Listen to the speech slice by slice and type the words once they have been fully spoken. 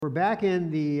We're back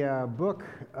in the book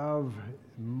of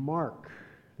Mark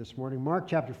this morning. Mark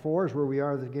chapter 4 is where we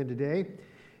are again today.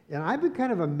 And I've been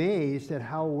kind of amazed at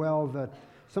how well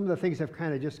some of the things have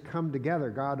kind of just come together.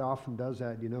 God often does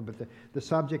that, but the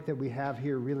subject that we have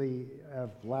here really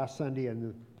last Sunday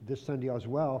and this Sunday as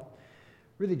well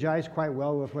really jives quite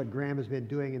well with what Graham has been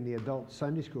doing in the adult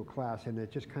Sunday school class. And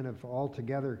it just kind of all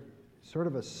together sort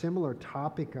of a similar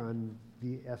topic on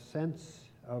the essence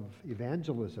of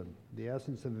evangelism, the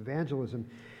essence of evangelism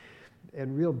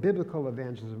and real biblical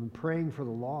evangelism, praying for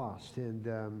the lost.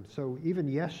 And so even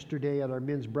yesterday at our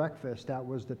men's breakfast, that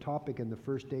was the topic in the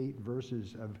first 8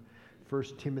 verses of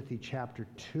 1 Timothy chapter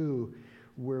 2,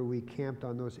 where we camped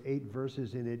on those 8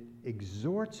 verses, and it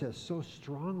exhorts us so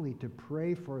strongly to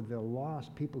pray for the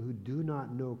lost, people who do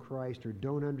not know Christ or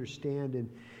don't understand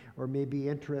or may be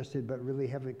interested but really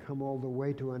haven't come all the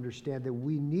way to understand that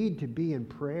we need to be in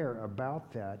prayer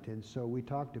about that. And so we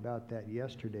talked about that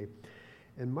yesterday.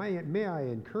 And may I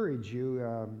encourage you,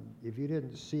 if you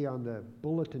didn't see on the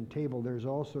bulletin table, there's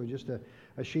also just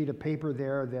a sheet of paper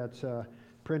there that's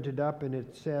printed up, and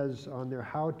it says on there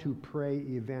how to pray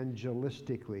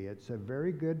evangelistically. It's a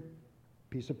very good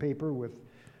piece of paper with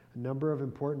a number of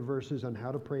important verses on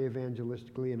how to pray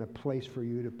evangelistically and a place for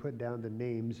you to put down the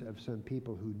names of some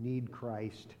people who need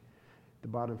Christ at the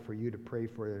bottom for you to pray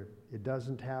for. It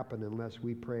doesn't happen unless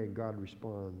we pray and God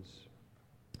responds.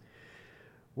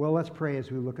 Well, let's pray as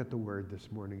we look at the Word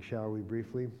this morning, shall we,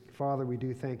 briefly? Father, we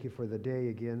do thank you for the day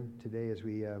again today as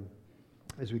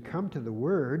we come to the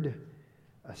Word,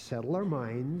 settle our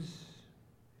minds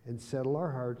and settle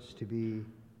our hearts to be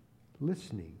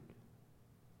listening.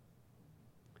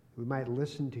 We might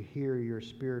listen to hear your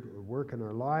Spirit work in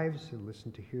our lives and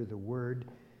listen to hear the Word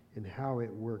and how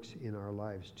it works in our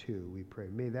lives too, we pray.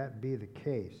 May that be the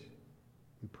case.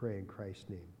 We pray in Christ's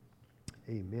name.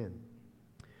 Amen.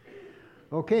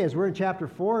 Okay, as we're in chapter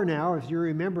 4 now, as you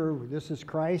remember, this is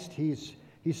Christ. He's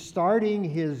starting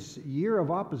his year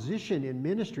of opposition in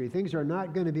ministry. Things are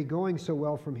not going to be going so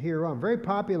well from here on. Very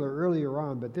popular earlier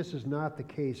on, but this is not the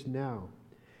case now.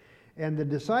 And the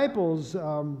disciples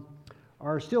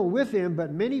are still with him,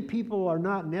 but many people are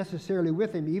not necessarily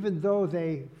with him, even though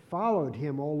they followed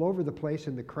him all over the place,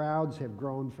 and the crowds have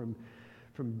grown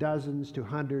from dozens to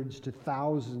hundreds to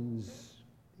thousands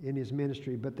in his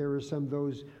ministry. But there are some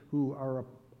those who are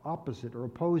opposite or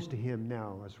opposed to him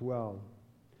now as well.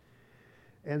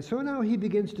 And so now he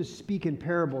begins to speak in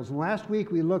parables. And last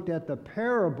week we looked at the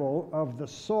parable of the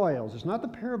soils. It's not the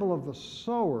parable of the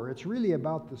sower. It's really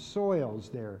about the soils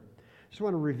there. Just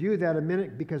want to review that a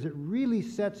minute because it really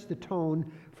sets the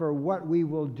tone for what we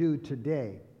will do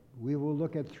today. We will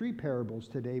look at 3 parables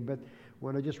today, but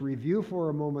want to just review for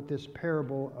a moment this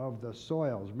parable of the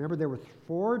soils. Remember, there were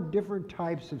 4 different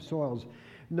types of soils.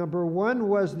 Number 1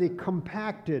 was the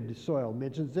compacted soil.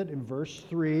 Mentions it in verse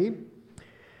 3.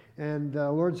 And the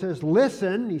Lord says,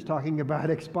 listen. He's talking about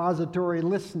expository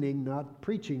listening, not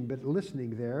preaching, but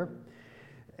listening there.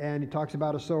 And he talks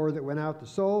about a sower that went out to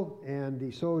sow, and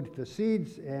he sowed the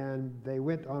seeds, and they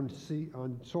went on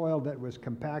soil that was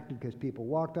compacted because people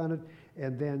walked on it.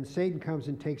 And then Satan comes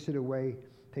and takes it away,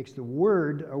 takes the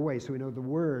word away. So we know the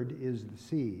word is the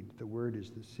seed. The word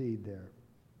is the seed there.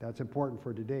 That's important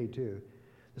for today too.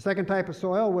 The second type of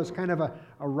soil was kind of a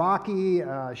rocky,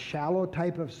 shallow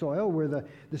type of soil where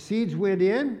the seeds went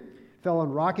in, fell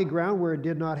on rocky ground where it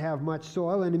did not have much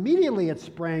soil, and immediately it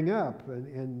sprang up.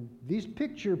 And these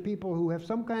picture people who have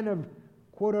some kind of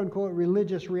quote-unquote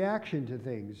religious reaction to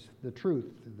things, the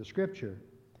truth, the Scripture.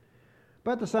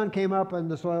 But the sun came up and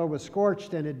the soil was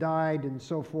scorched and it died and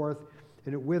so forth,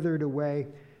 and it withered away.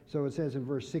 So it says in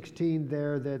verse 16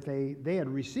 there that they had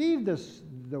received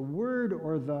the word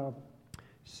or the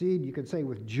seed, you could say,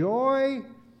 with joy.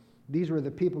 These were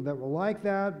the people that were like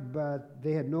that, but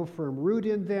they had no firm root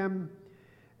in them,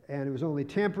 and it was only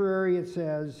temporary, it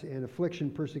says, and affliction,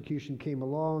 persecution came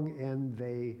along, and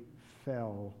they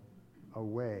fell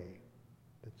away.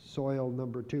 That's soil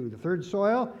number 2. The third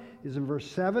soil is in verse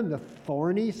 7, the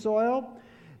thorny soil,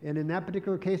 and in that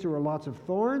particular case, there were lots of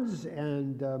thorns,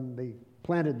 and they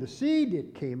planted the seed,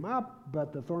 it came up,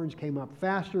 but the thorns came up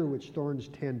faster, which thorns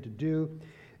tend to do.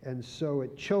 And so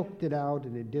it choked it out,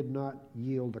 and it did not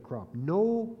yield a crop.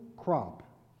 No crop,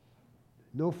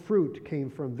 no fruit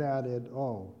came from that at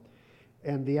all.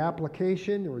 And the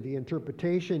application or the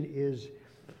interpretation is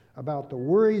about the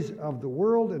worries of the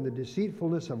world and the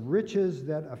deceitfulness of riches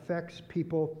that affects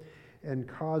people and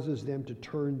causes them to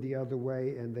turn the other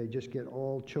way, and they just get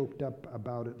all choked up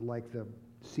about it like the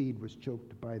seed was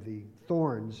choked by the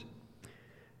thorns.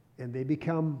 And they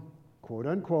become, quote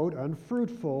unquote,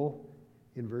 unfruitful.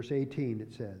 In verse 18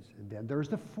 it says. And then there's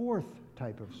the fourth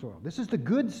type of soil. This is the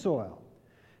good soil.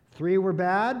 3 were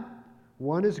bad,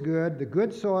 1 is good. The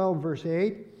good soil, verse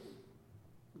 8,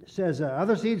 says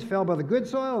other seeds fell by the good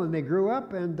soil, and they grew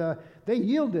up, and they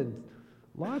yielded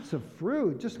lots of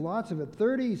fruit, just lots of it,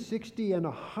 30, 60, and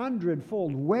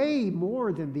 100-fold, way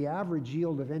more than the average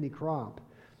yield of any crop,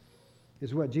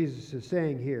 is what Jesus is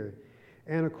saying here.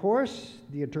 And of course,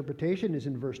 the interpretation is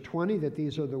in verse 20 that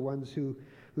these are the ones whose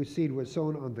seed was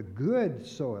sown on the good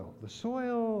soil. The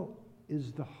soil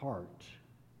is the heart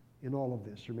in all of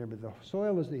this. Remember, the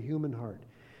soil is the human heart.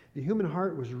 The human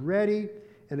heart was ready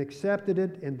and accepted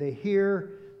it, and they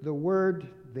hear the word.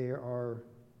 They are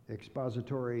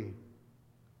expository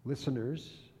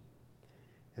listeners,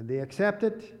 and they accept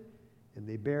it, and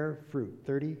they bear fruit,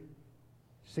 30,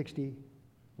 60,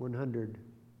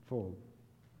 100-fold.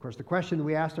 Of course, the question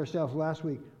we asked ourselves last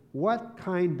week, what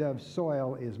kind of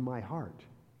soil is my heart?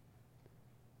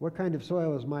 What kind of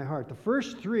soil is my heart? The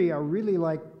first 3 are really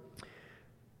like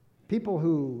people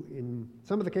who, in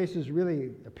some of the cases,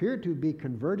 really appear to be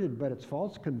converted, but it's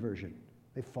false conversion.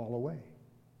 They fall away.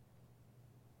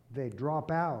 They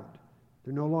drop out.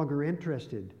 They're no longer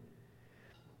interested.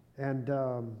 And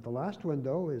the last one,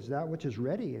 though, is that which is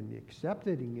ready and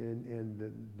accepted,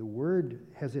 and the word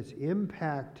has its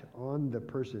impact on the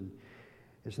person.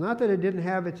 It's not that it didn't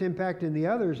have its impact in the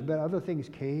others, but other things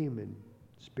came and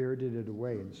spirited it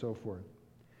away and so forth.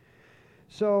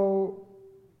 So,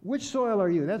 which soil are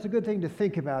you? That's a good thing to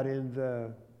think about in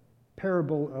the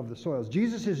parable of the soils.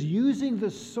 Jesus is using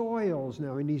the soils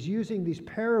now, and he's using these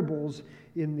parables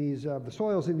in these the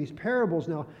soils in these parables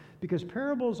now, because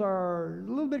parables are a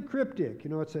little bit cryptic. You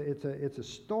know, it's a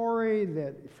story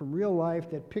that from real life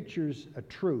that pictures a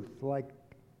truth, like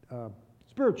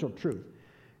spiritual truth.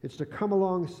 It's to come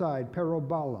alongside.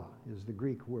 Parabola is the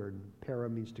Greek word. Para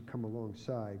means to come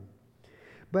alongside.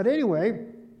 But anyway,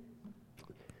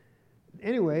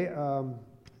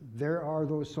 there are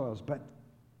those soils. But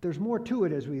there's more to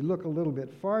it as we look a little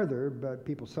bit farther, but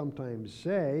people sometimes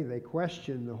say, they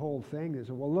question the whole thing. They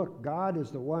say, well, look, God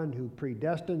is the one who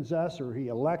predestines us, or he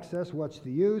elects us. What's the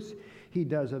use? He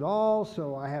does it all,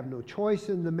 so I have no choice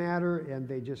in the matter, and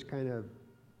they just kind of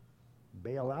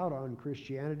bail out on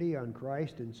Christianity, on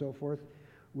Christ, and so forth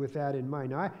with that in mind.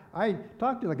 Now, I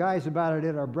talked to the guys about it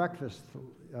at our breakfast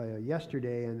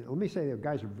yesterday, and let me say the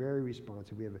guys are very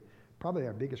responsive. We have probably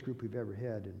our biggest group we've ever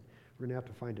had, and we're going to have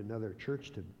to find another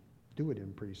church to do it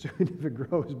in pretty soon if it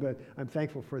grows, but I'm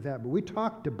thankful for that. But we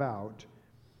talked about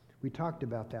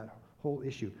that whole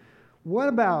issue. What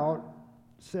about,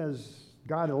 says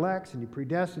God elects and he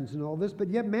predestines and all this, but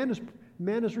yet man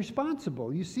is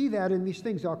responsible. You see that in these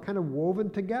things all kind of woven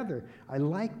together. I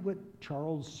like what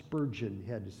Charles Spurgeon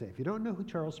had to say. If you don't know who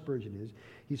Charles Spurgeon is,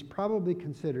 he's probably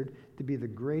considered to be the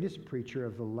greatest preacher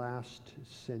of the last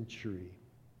century.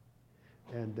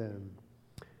 And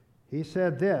he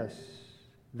said this,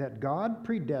 that God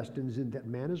predestines and that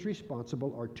man is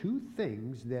responsible are 2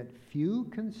 things that few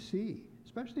can see,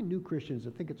 especially new Christians. I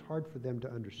think it's hard for them to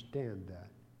understand that.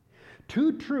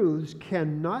 2 truths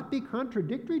cannot be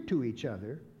contradictory to each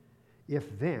other.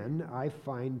 If then I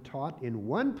find taught in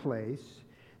one place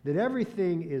that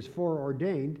everything is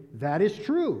foreordained, that is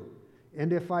true.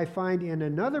 And if I find in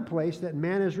another place that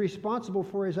man is responsible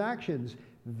for his actions,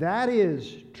 that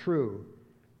is true.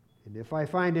 And if I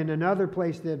find in another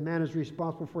place that man is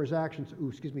responsible for his actions,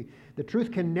 the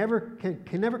truth can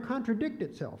never contradict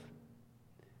itself.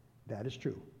 That is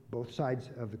true. Both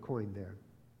sides of the coin there.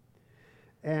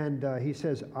 And he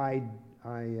says,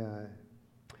 the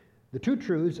 2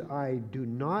 truths I do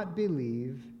not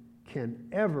believe can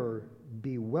ever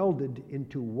be welded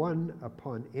into one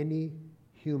upon any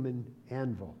human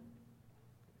anvil.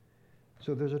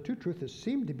 So there's a 2 truths that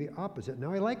seem to be opposite.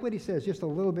 Now I like what he says just a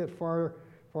little bit far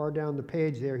down the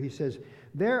page there. He says,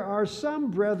 there are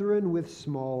some brethren with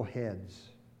small heads.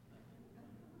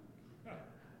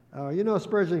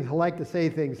 Spurgeon liked to say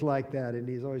things like that, and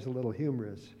he's always a little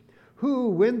humorous. Who,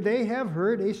 when they have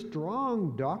heard a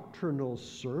strong doctrinal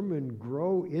sermon,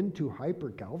 grow into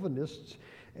hyper-Calvinists,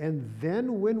 and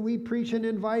then when we preach an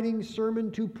inviting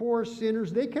sermon to poor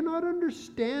sinners, they cannot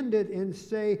understand it and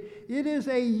say, it is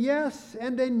a yes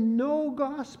and a no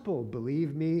gospel.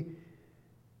 Believe me,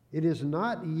 it is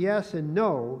not yes and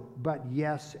no, but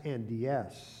yes and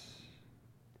yes.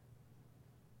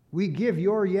 We give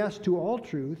your yes to all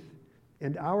truth,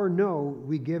 and our no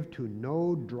we give to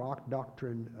no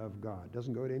doctrine of God. It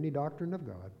doesn't go to any doctrine of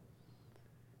God.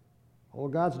 All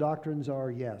God's doctrines are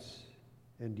yes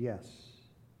and yes.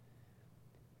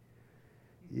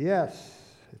 Yes,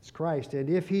 It's Christ. And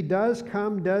if he does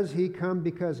come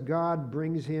because God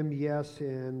brings him? Yes,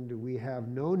 and we have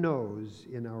no no's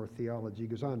in our theology. He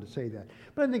goes on to say that.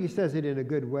 But I think he says it in a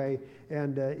good way,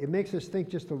 and it makes us think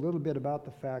just a little bit about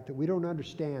the fact that we don't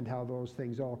understand how those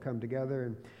things all come together.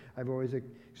 And I've always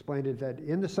explained it that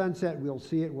in the sunset we'll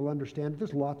see it, we'll understand it.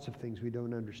 There's lots of things we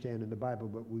don't understand in the Bible,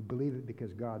 but we believe it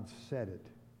because God said it.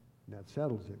 And that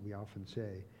settles it, we often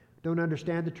say. Don't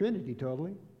understand the Trinity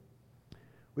totally.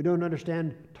 We don't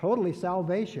understand totally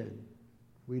salvation.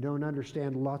 We don't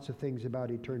understand lots of things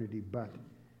about eternity, but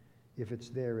if it's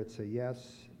there, it's a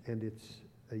yes, and it's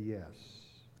a yes.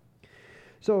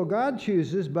 So God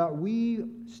chooses, but we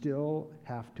still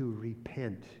have to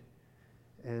repent.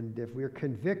 And if we're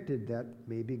convicted that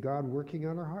maybe God working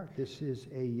on our heart, this is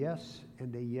a yes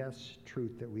and a yes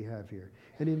truth that we have here.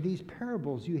 And in these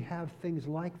parables, you have things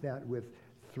like that with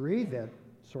three that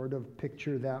sort of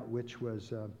picture that which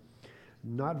was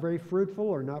not very fruitful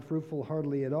or not fruitful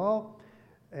hardly at all,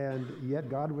 and yet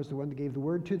God was the one that gave the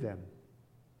word to them.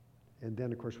 And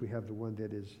then, of course, we have the one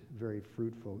that is very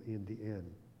fruitful in the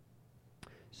end.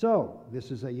 So, this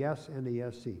is a yes and a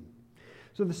yes scene.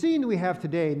 So the scene we have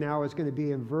today now is going to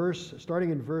be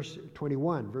starting in verse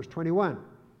 21. Verse 21.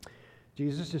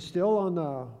 Jesus is still on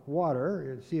the water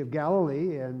in the Sea of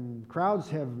Galilee, and crowds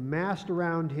have massed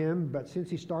around him, but since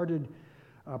he started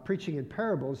preaching in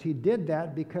parables, he did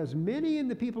that because many in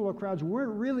the people or crowds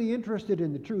weren't really interested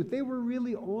in the truth. They were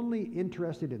really only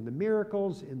interested in the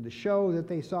miracles, in the show that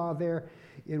they saw there,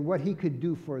 in what he could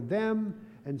do for them.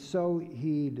 And so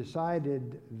he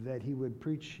decided that he would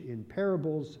preach in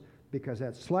parables because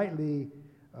that's slightly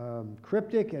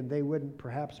cryptic and they wouldn't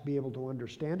perhaps be able to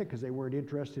understand it because they weren't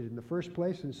interested in the first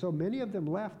place. And so many of them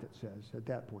left, it says, at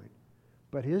that point.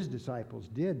 But his disciples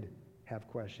did have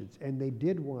questions, and they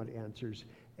did want answers,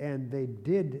 and they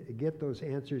did get those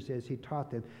answers as he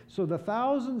taught them. So the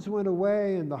thousands went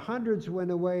away, and the hundreds went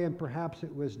away, and perhaps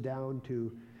it was down to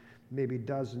maybe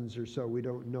dozens or so. We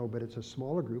don't know, but it's a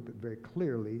smaller group. It very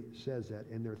clearly says that.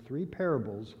 And there are three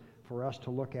parables for us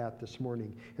to look at this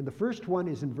morning. And the first one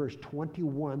is in verse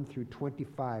 21 through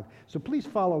 25. So please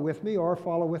follow with me, or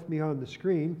follow with me on the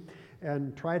screen,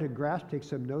 and try to grasp, take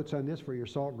some notes on this for your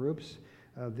SALT groups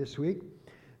this week.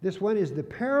 This one is the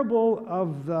parable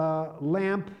of the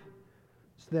lamp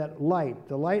that light,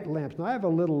 the light lamps. Now I have a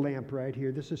little lamp right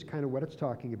here. This is kind of what it's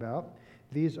talking about.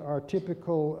 These are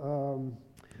typical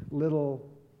little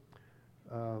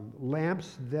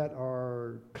lamps that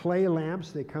are clay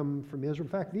lamps. They come from Israel.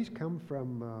 In fact, these come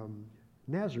from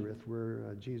Nazareth,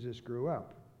 where Jesus grew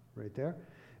up, right there.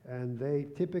 And they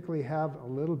typically have a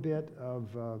little bit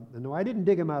of, no, I didn't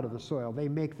dig them out of the soil. They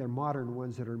make their modern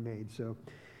ones that are made, so,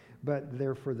 but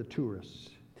they're for the tourists.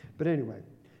 But anyway,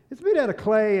 it's made out of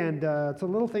clay, and it's a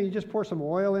little thing. You just pour some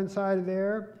oil inside of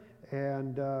there,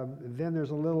 and then there's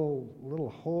a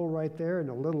little hole right there and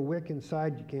a little wick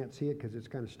inside. You can't see it because it's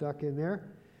kind of stuck in there.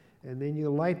 And then you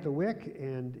light the wick,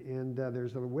 and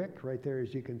there's a wick right there,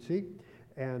 as you can see.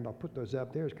 And I'll put those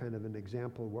up there as kind of an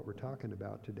example of what we're talking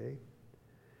about today.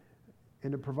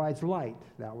 And it provides light.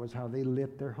 That was how they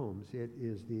lit their homes. It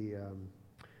is the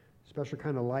special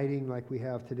kind of lighting like we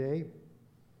have today.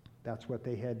 That's what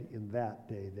they had in that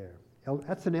day there.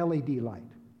 That's an LED light.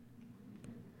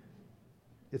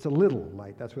 It's a little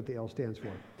light. That's what the L stands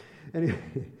for.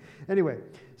 Anyway,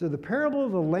 so the parable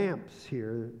of the lamps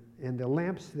here, and the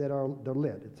lamps that are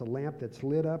lit. It's a lamp that's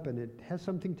lit up, and it has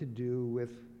something to do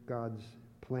with God's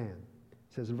plan.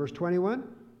 It says in verse 21,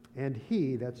 and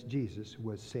he, that's Jesus,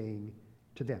 was saying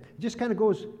to them. It just kind of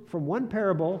goes from one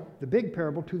parable, the big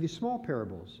parable, to the small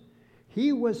parables.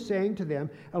 He was saying to them,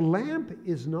 a lamp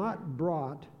is not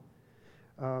brought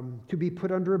to be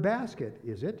put under a basket,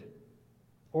 is it?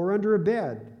 Or under a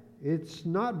bed. It's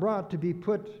not brought to be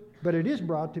put, but it is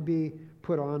brought to be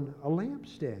put on a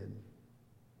lampstand.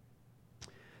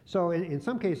 So in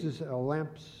some cases,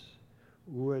 lamps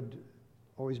would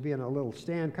always be in a little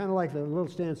stand, kind of like the little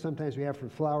stand sometimes we have for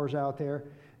flowers out there,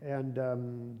 and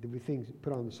the things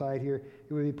put on the side here.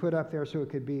 It would be put up there so it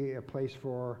could be a place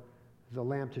for the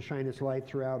lamp to shine its light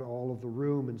throughout all of the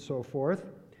room and so forth.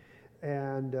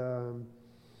 And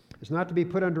it's not to be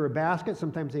put under a basket.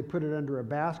 Sometimes they put it under a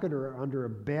basket or under a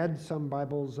bed. Some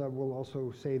Bibles will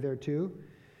also say there too.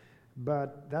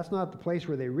 But that's not the place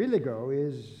where they really go.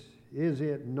 Is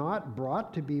it not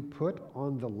brought to be put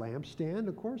on the lampstand?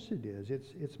 Of course it is.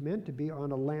 It's meant to be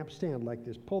on a lampstand, like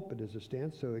this pulpit is a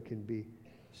stand, so it can be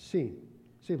seen.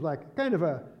 Seems like kind of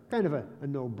a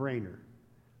no-brainer.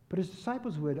 But his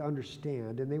disciples would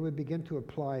understand, and they would begin to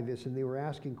apply this, and they were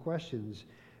asking questions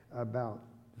about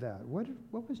that.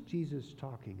 What was Jesus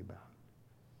talking about?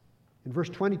 In verse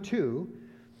 22,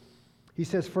 He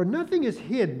says, "For nothing is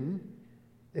hidden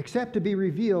except to be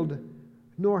revealed,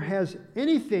 nor has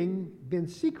anything been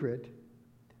secret,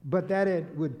 but that it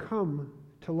would come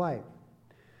to light."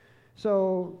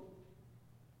 So,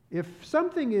 if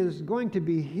something is going to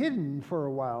be hidden for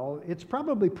a while, it's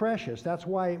probably precious. That's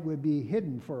why it would be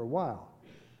hidden for a while.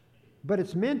 But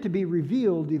it's meant to be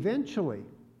revealed eventually.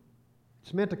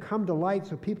 It's meant to come to light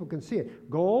so people can see it.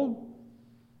 Gold,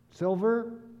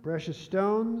 silver, precious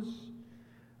stones,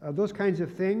 those kinds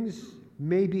of things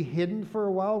may be hidden for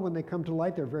a while. When they come to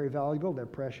light, they're very valuable, they're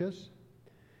precious.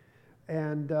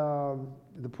 And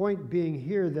the point being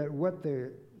here that what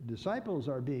the disciples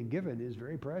are being given is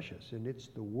very precious, and it's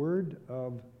the Word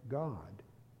of God.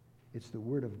 It's the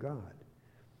Word of God.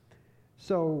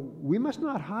 So we must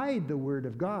not hide the Word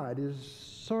of God is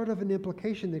sort of an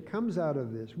implication that comes out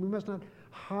of this. We must not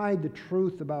hide the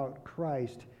truth about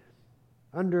Christ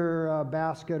under a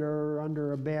basket or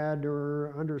under a bed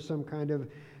or under some kind of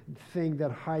thing that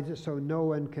hides it so no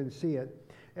one can see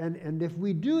it. And if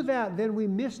we do that, then we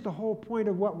miss the whole point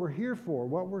of what we're here for.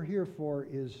 What we're here for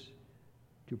is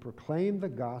to proclaim the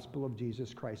gospel of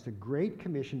Jesus Christ. The Great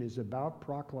Commission is about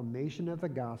proclamation of the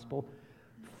gospel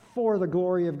for the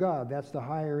glory of God. That's the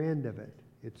higher end of it.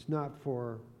 It's not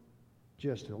for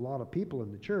just a lot of people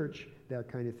in the church, that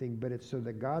kind of thing, but it's so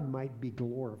that God might be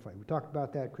glorified. We talked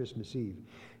about that Christmas Eve.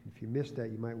 If you missed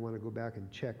that, you might want to go back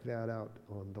and check that out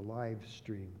on the live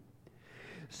stream.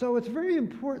 So it's very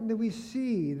important that we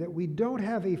see that we don't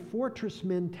have a fortress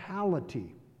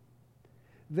mentality,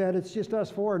 that it's just us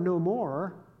four and no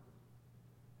more,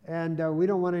 and we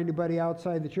don't want anybody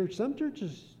outside the church. Some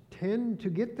churches tend to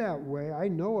get that way. I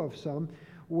know of some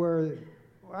where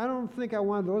I don't think I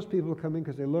want those people to come in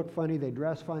because they look funny, they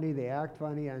dress funny, they act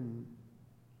funny, and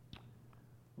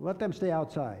let them stay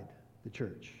outside the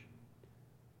church.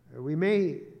 We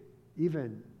may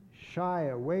even shy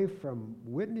away from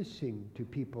witnessing to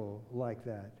people like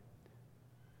that.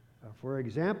 For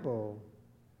example,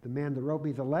 the man that wrote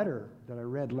me the letter that I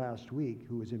read last week,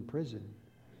 who was in prison,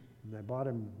 and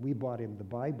we bought him the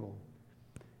Bible.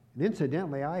 And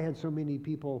incidentally, I had so many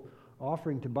people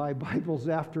offering to buy Bibles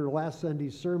after last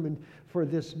Sunday's sermon for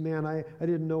this man. I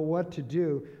didn't know what to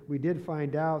do. We did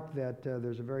find out that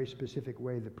there's a very specific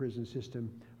way the prison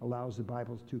system allows the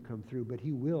Bibles to come through, but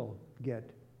he will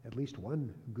get at least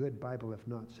one good Bible, if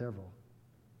not several.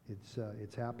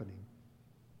 It's happening.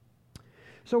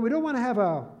 So we don't want to have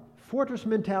a fortress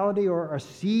mentality or a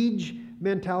siege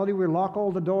mentality where we lock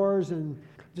all the doors and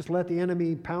just let the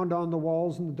enemy pound on the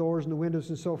walls and the doors and the windows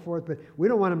and so forth. But we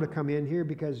don't want them to come in here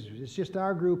because it's just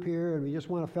our group here and we just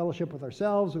want to fellowship with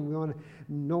ourselves and we want to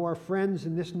know our friends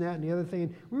and this and that and the other thing.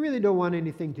 And we really don't want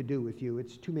anything to do with you.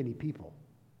 It's too many people.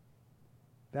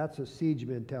 That's a siege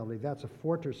mentality. That's a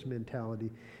fortress mentality.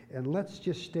 And let's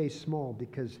just stay small,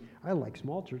 because I like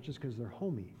small churches because they're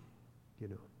homey, you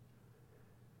know.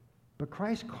 But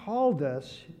Christ called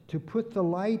us to put the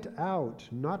light out,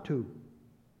 not to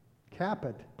cap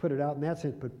it, put it out in that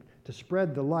sense, but to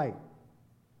spread the light.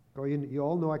 Oh, you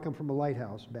all know I come from a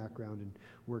lighthouse background and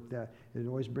work that. And it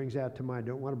always brings that to mind. I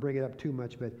don't want to bring it up too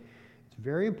much, but it's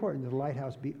very important that the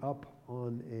lighthouse be up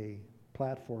on a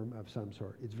platform of some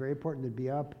sort. It's very important to be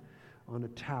up on a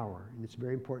tower, and it's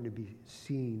very important to be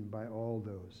seen by all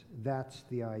those. That's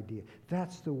the idea.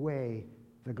 That's the way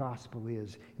the gospel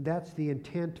is. That's the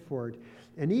intent for it.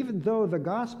 And even though the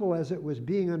gospel as it was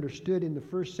being understood in the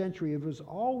first century, it was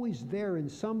always there in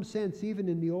some sense, even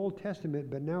in the Old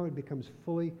Testament, but now it becomes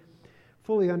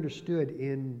fully understood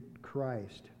in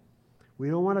Christ. We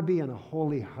don't want to be in a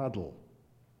holy huddle.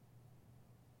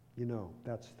 You know,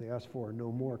 that's the us for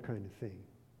no more kind of thing.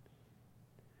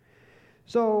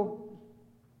 So,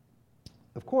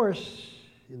 of course,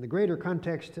 in the greater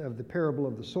context of the parable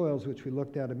of the soils, which we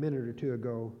looked at a minute or two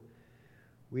ago,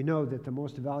 we know that the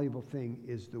most valuable thing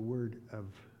is the Word of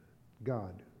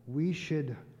God. We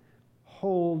should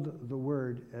hold the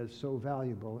Word as so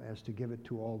valuable as to give it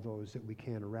to all those that we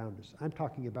can around us. I'm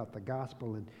talking about the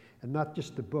gospel and not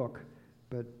just the book,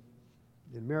 but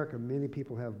in America, many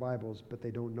people have Bibles, but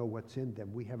they don't know what's in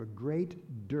them. We have a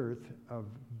great dearth of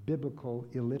biblical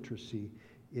illiteracy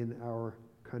in our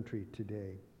country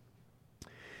today.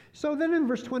 So then in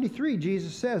verse 23,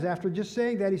 Jesus says, after just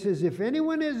saying that, he says, if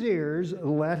anyone has ears,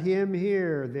 let him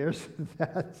hear. There's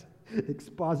that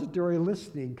expository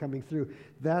listening coming through.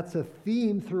 That's a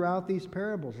theme throughout these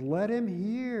parables. Let him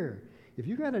hear. If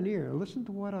you got an ear, listen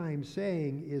to what I'm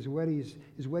saying is what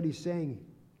he's saying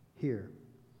here.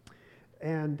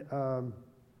 And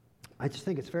I just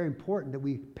think it's very important that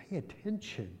we pay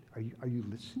attention. Are you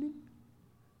listening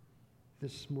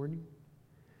this morning?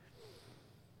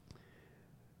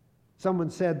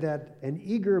 Someone said that an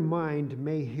eager mind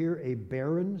may hear a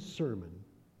barren sermon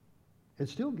and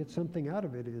still get something out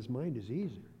of it if his mind is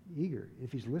eager,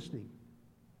 if he's listening.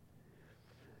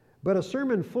 But a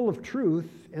sermon full of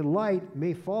truth and light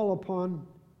may fall upon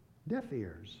deaf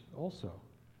ears also,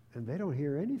 and they don't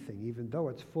hear anything, even though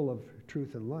it's full of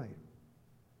truth and light.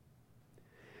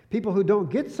 People who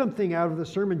don't get something out of the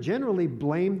sermon generally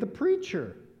blame the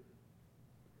preacher.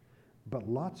 But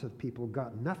lots of people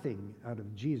got nothing out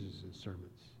of Jesus'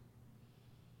 sermons,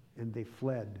 and they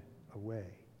fled away.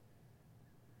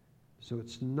 So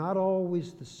it's not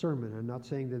always the sermon. I'm not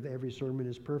saying that every sermon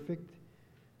is perfect,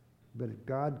 but if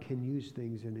God can use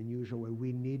things in an unusual way,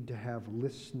 we need to have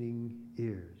listening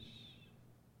ears.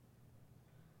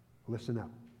 Listen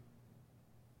up.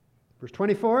 Verse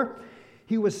 24,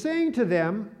 he was saying to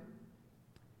them,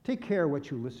 take care what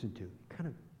you listen to. Kind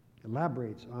of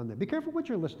elaborates on that. Be careful what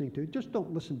you're listening to. Just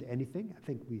don't listen to anything. I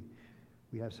think we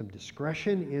have some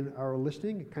discretion in our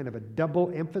listening, kind of a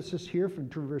double emphasis here from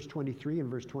verse 23 and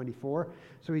verse 24.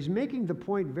 So he's making the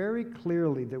point very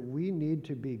clearly that we need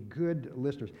to be good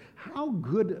listeners. How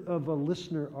good of a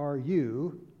listener are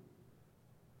you,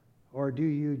 or do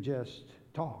you just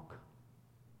talk?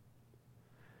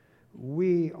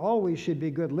 We always should be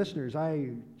good listeners.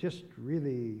 I just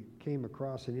really came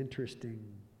across an interesting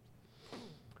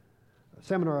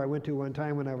seminar I went to one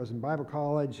time when I was in Bible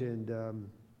college, and the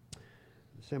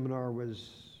seminar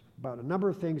was about a number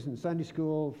of things in Sunday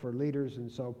school for leaders,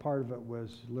 and so part of it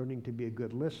was learning to be a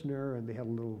good listener, and they had a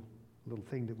little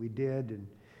thing that we did, and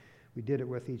we did it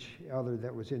with each other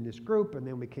that was in this group, and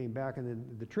then we came back, and then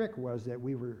the trick was that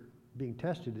we were being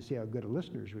tested to see how good of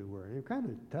listeners we were, and it kind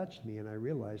of touched me, and I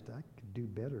realized I could do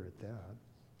better at that.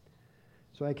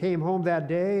 So I came home that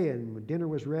day, and when dinner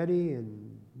was ready,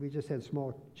 and we just had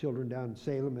small children down in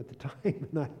Salem at the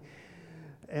time,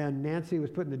 and Nancy was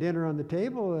putting the dinner on the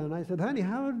table, and I said, honey,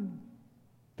 how did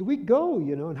the week go,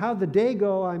 and how'd the day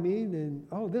go, and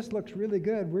oh, this looks really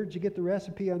good. Where'd you get the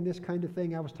recipe on this kind of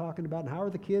thing I was talking about, and how are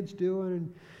the kids doing,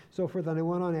 and so forth. And I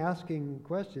went on asking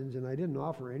questions, and I didn't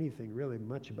offer anything really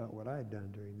much about what I had done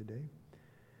during the day.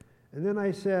 And then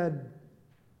I said,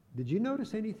 did you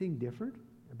notice anything different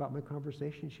about my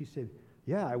conversation? She said,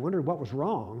 yeah, I wondered what was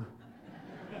wrong.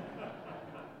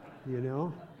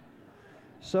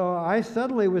 So I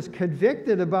suddenly was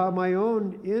convicted about my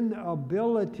own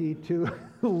inability to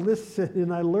listen,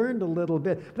 and I learned a little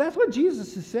bit. But that's what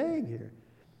Jesus is saying here.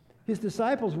 His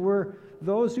disciples were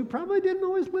those who probably didn't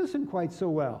always listen quite so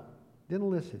well.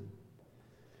 Didn't listen.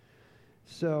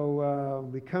 So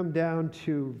we come down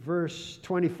to verse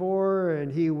 24,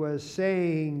 and he was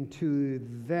saying to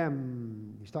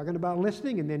them, he's talking about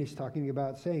listening, and then he's talking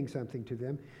about saying something to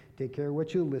them. Take care of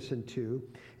what you listen to.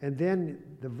 And then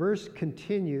the verse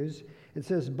continues. It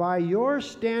says, by your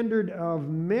standard of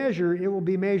measure, it will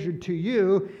be measured to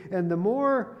you, and the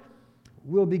more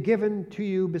will be given to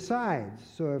you besides.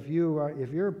 So if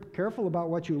you're careful about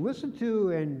what you listen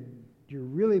to, and you're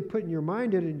really putting your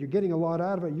mind in it, and you're getting a lot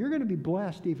out of it, you're going to be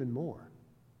blessed even more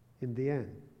in the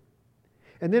end.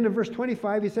 And then in verse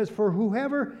 25, he says, for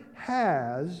whoever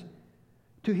has,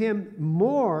 to him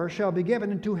more shall be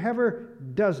given, and to whoever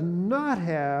does not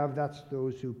have, that's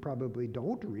those who probably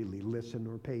don't really listen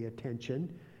or pay attention.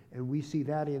 And we see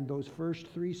that in those first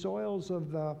three soils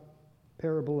of the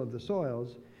parable of the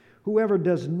soils. Whoever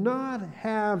does not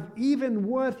have, even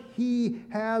what he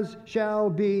has shall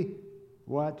be,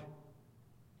 what?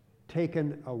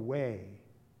 Taken away.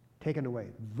 Taken away.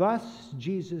 Thus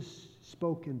Jesus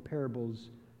spoke in parables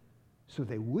so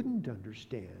they wouldn't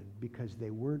understand, because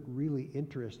they weren't really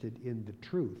interested in the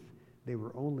truth. They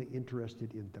were only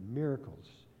interested in the miracles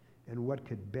and what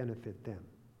could benefit them.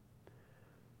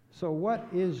 So what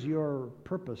is your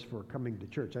purpose for coming to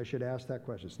church? I should ask that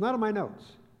question. It's not in my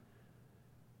notes.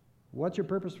 What's your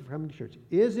purpose for coming to church?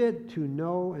 Is it to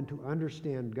know and to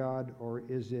understand God, or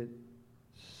is it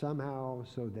somehow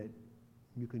so that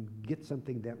you can get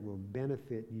something that will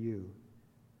benefit you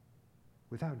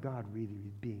without God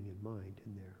really being in mind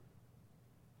in there?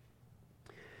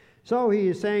 So he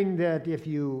is saying that if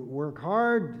you work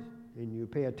hard and you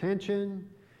pay attention,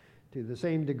 to the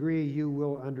same degree you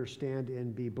will understand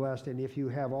and be blessed. And if you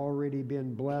have already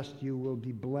been blessed, you will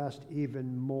be blessed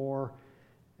even more.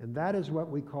 And that is what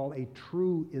we call a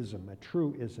truism, a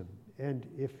truism. And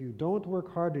if you don't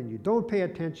work hard and you don't pay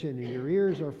attention and your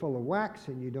ears are full of wax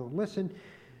and you don't listen,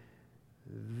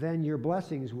 then your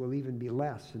blessings will even be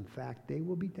less. In fact, they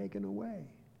will be taken away.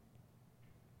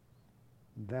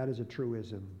 That is a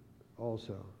truism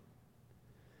also.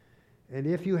 And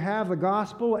if you have the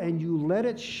gospel and you let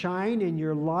it shine in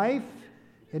your life,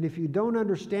 And if you don't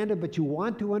understand it, but you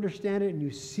want to understand it, and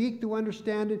you seek to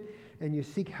understand it, and you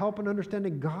seek help in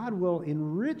understanding, God will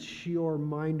enrich your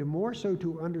mind more so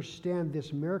to understand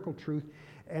this miracle truth,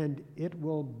 and it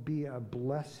will be a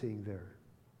blessing there.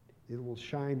 It will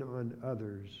shine on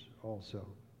others also.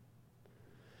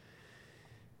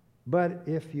 But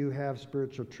if you have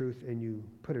spiritual truth and you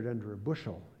put it under a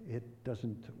bushel, it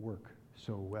doesn't work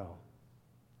so well.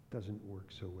 Doesn't work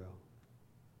so well.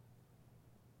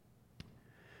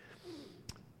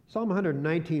 Psalm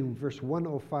 119, verse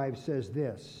 105 says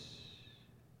this,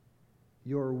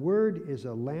 "Your word is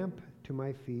a lamp to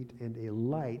my feet and a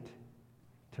light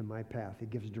to my path." It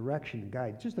gives direction and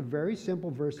guide. Just a very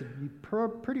simple verse that you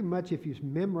pretty much, if you've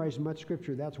memorized much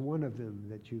scripture, that's one of them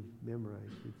that you've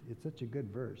memorized. It's such a good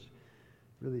verse.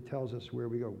 It really tells us where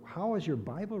we go. How is your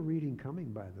Bible reading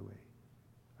coming, by the way?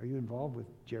 Are you involved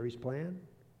with Jerry's plan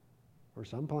or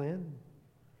some plan?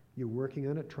 You're working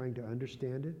on it, trying to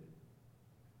understand it?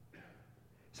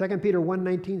 2 Peter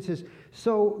 1:19 says,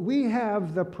 "So we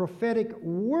have the prophetic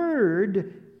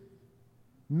word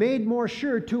made more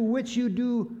sure, to which you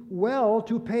do well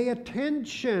to pay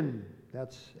attention."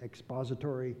 That's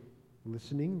expository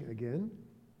listening again.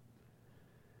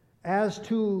 "As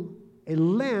to a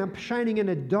lamp shining in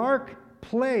a dark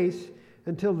place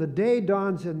until the day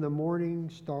dawns and the morning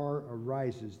star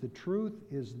arises." The truth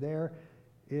is there.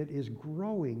 It is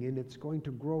growing, and it's going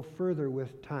to grow further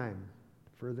with time.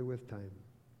 Further with time.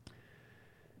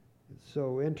 It's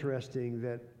so interesting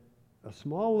that a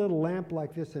small little lamp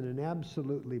like this in an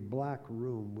absolutely black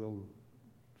room will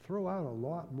throw out a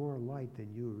lot more light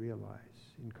than you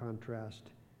realize, in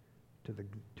contrast to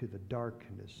the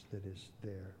darkness that is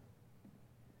there.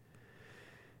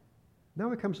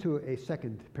 Now it comes to a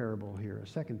second parable here, a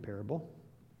second parable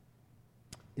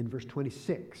in verse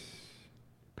 26.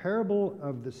 Parable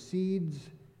of the seed's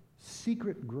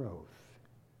secret growth.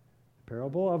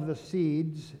 Parable of the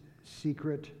seed's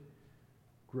secret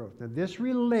growth. Now this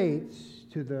relates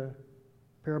to the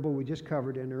parable we just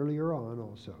covered and earlier on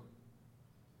also.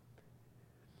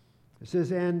 It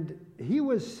says, "And he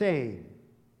was saying,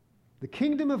 the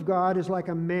kingdom of God is like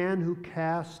a man who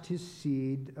cast his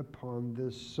seed upon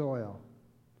the soil."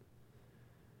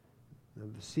 Now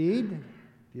the seed,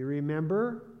 if you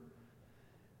remember,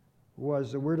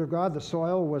 was the word of God. The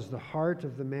soil was the heart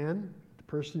of the man, the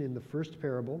person in the first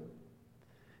parable.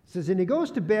 It says, "And he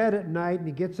goes to bed at night, and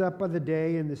he gets up by the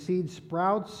day, and the seed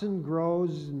sprouts and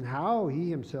grows, and how he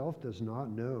himself does not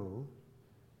know.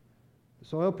 The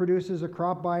soil produces a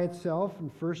crop by itself,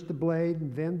 and first the blade,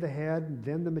 and then the head, and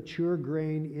then the mature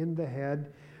grain in the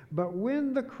head. But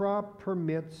when the crop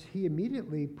permits, he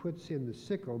immediately puts in the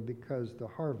sickle, because the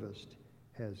harvest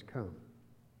has come."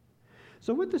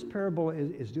 So what this parable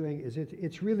is doing is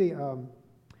it's really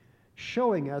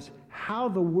showing us how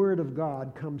the Word of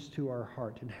God comes to our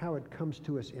heart and how it comes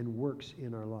to us and works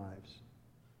in our lives.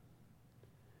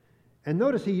 And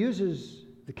notice he uses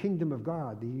the kingdom of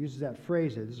God. He uses that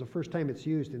phrase. This is the first time it's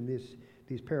used in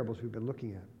these parables we've been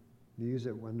looking at. He used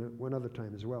it one other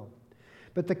time as well.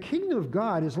 But the kingdom of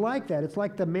God is like that. It's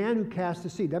like the man who cast the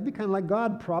seed. That'd be kind of like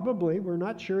God, probably. We're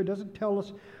not sure. It doesn't tell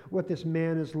us what this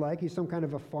man is like. He's some kind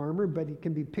of a farmer, but he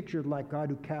can be pictured like God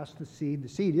who cast the seed. The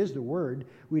seed is the word.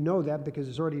 We know that because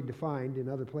it's already defined in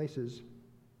other places.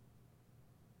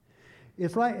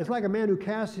 It's like a man who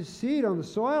casts his seed on the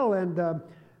soil, and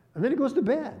then he goes to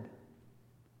bed.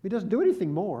 He doesn't do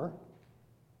anything more.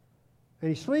 And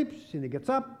he sleeps, and he gets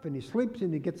up, and he sleeps,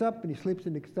 and he gets up, and he sleeps,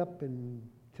 and he gets up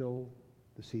until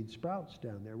the seed sprouts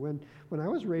down there. When I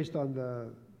was raised on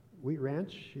the wheat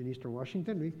ranch in eastern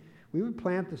Washington, we would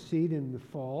plant the seed in the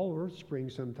fall or spring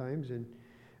sometimes,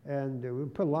 and we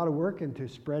would put a lot of work into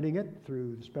spreading it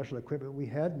through the special equipment we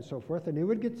had and so forth, and it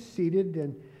would get seeded,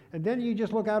 and then you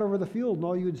just look out over the field, and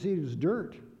all you would see was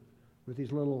dirt with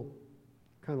these little,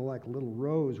 kind of like little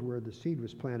rows where the seed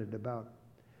was planted about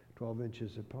 12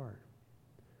 inches apart.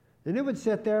 And it would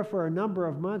sit there for a number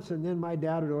of months, and then my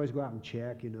dad would always go out and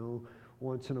check,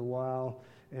 once in a while,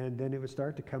 and then it would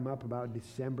start to come up about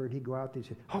December, and he'd go out there and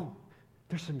say, "Oh,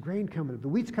 there's some grain coming up. The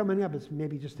wheat's coming up. It's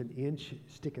maybe just an inch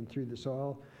sticking through the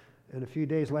soil." And a few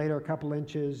days later, a couple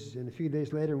inches, and a few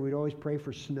days later, we'd always pray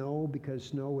for snow, because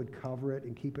snow would cover it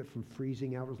and keep it from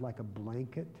freezing out. It was like a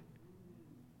blanket.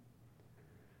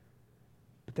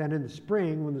 But then in the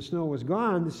spring, when the snow was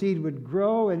gone, the seed would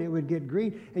grow and it would get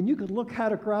green. And you could look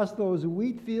out across those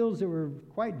wheat fields that were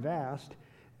quite vast,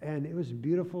 and it was a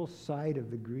beautiful sight of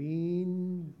the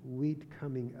green wheat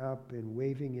coming up and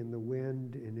waving in the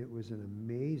wind, and it was an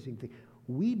amazing thing.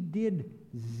 We did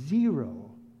zero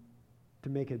to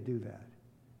make it do that.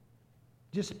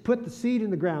 Just put the seed in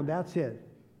the ground, that's it.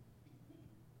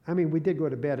 I mean, we did go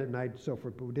to bed at night and so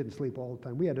forth, but we didn't sleep all the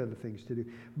time. We had other things to do.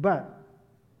 But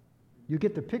you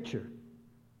get the picture.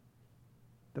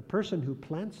 The person who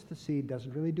plants the seed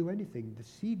doesn't really do anything. The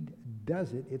seed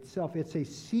does it itself. It's a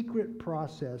secret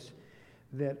process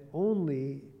that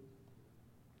only,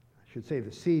 I should say,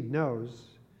 the seed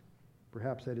knows.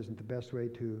 Perhaps that isn't the best way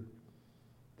to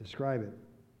describe it.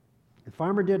 The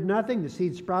farmer did nothing. The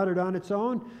seed sprouted on its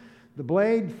own. The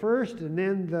blade first, and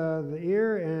then the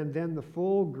ear, and then the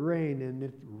full grain, and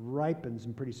it ripens,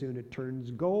 and pretty soon it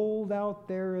turns gold out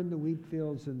there in the wheat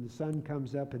fields, and the sun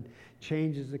comes up and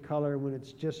changes the color. When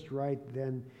it's just right,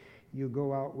 then you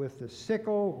go out with a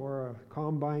sickle or a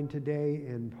combine today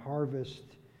and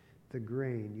harvest the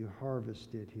grain. You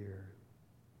harvest it here.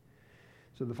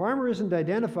 So the farmer isn't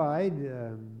identified.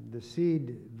 The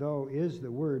seed, though, is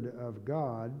the word of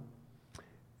God.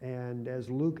 And as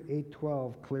Luke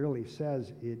 8:12 clearly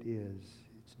says it is.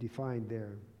 It's defined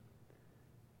there.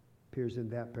 Appears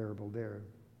in that parable there.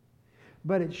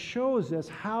 But it shows us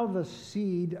how the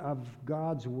seed of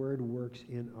God's word works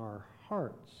in our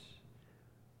hearts.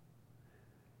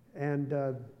 And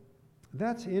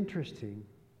that's interesting.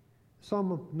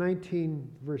 Psalm 19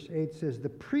 verse 8 says, "The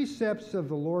precepts of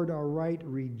the Lord are right,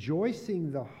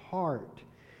 rejoicing the heart.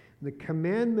 The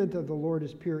commandment of the Lord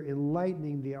is pure,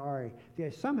 enlightening the eye."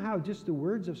 Somehow just the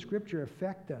words of Scripture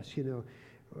affect us,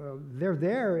 they're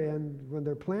there, and when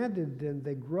they're planted, and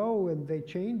they grow, and they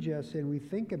change us, and we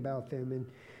think about them. And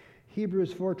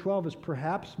Hebrews 4:12 is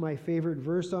perhaps my favorite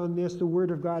verse on this. "The word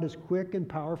of God is quick and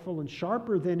powerful and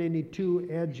sharper than any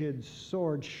two-edged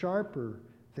sword." Sharper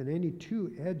than any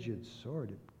two-edged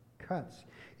sword. It cuts.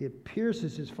 It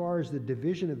pierces as far as the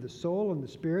division of the soul and the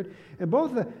spirit, and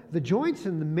both the joints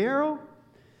and the marrow,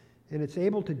 and it's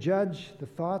able to judge the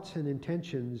thoughts and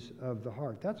intentions of the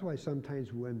heart. That's why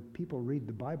sometimes when people read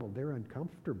the Bible, they're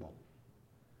uncomfortable,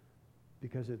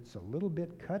 because it's a little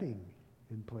bit cutting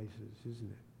in places, isn't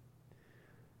it?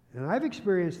 And I've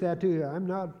experienced that too. I'm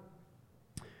not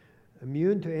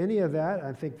immune to any of that.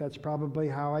 I think that's probably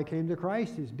how I came to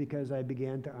Christ, is because I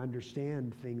began to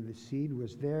understand things. The seed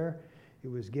was there. It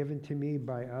was given to me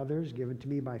by others, given to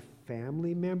me by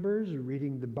family members,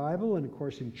 reading the Bible, and of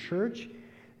course in church.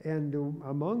 And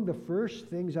among the first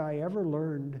things I ever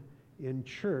learned in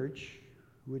church,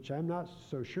 which I'm not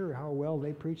so sure how well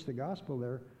they preach the gospel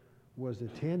there, was the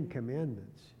 10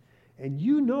 Commandments. And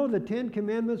the 10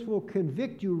 Commandments will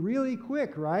convict you really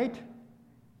quick, right?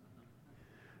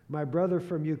 My brother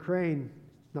from Ukraine,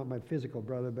 not my physical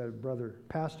brother, but a brother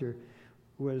pastor,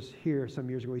 was here some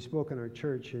years ago. He spoke in our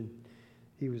church, and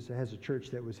he has a church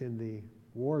that was in the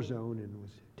war zone and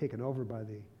was taken over by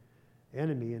the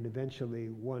enemy and eventually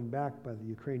won back by the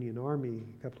Ukrainian army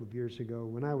a couple of years ago.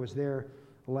 When I was there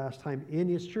the last time in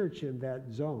his church in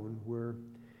that zone where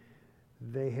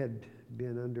they had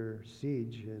been under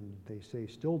siege, and they say,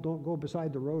 still don't go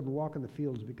beside the road and walk in the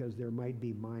fields because there might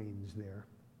be mines there.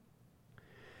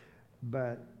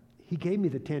 But he gave me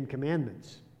the 10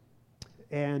 Commandments,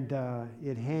 and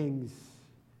it hangs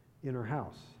in our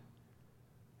house.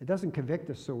 It doesn't convict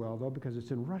us so well, though, because it's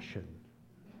in Russian.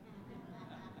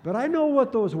 But I know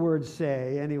what those words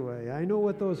say anyway. I know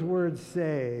what those words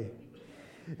say.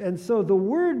 And so the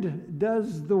Word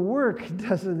does the work,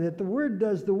 doesn't it? The Word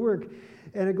does the work.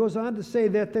 And it goes on to say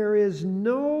that there is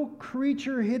no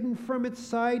creature hidden from its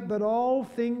sight, but all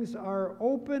things are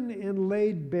open and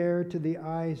laid bare to the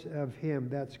eyes of Him.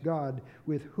 That's God,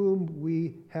 with whom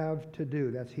we have to do.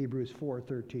 That's Hebrews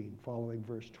 4:13, following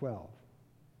verse 12.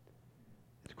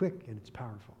 It's quick and it's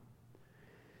powerful.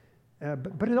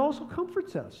 But it also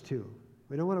comforts us, too.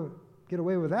 We don't want to get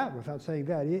away with that without saying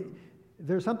that.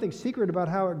 There's something secret about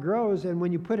how it grows, and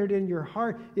when you put it in your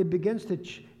heart, it begins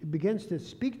to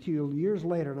speak to you years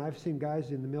later. And I've seen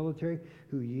guys in the military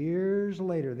who years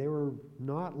later, they were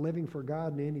not living for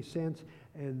God in any sense,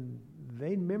 and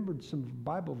they remembered some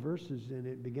Bible verses, and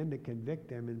it began to convict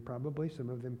them, and probably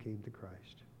some of them came to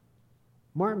Christ.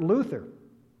 Martin Luther,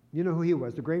 you know who he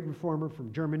was, the great reformer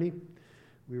from Germany.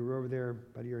 We were over there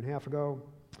about a year and a half ago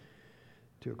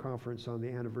to a conference on the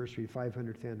anniversary,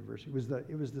 500th anniversary.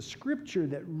 It was the scripture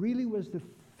that really was the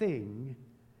thing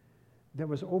that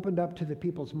was opened up to the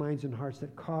people's minds and hearts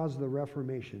that caused the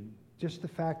Reformation. Just the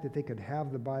fact that they could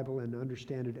have the Bible and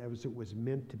understand it as it was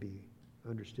meant to be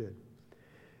understood.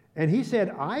 And he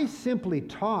said, I simply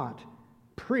taught,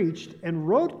 preached, and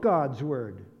wrote God's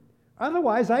word.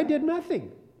 Otherwise, I did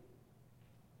nothing.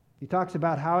 He talks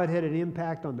about how it had an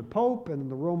impact on the Pope and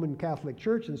the Roman Catholic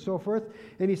Church and so forth.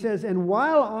 And he says, and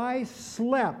while I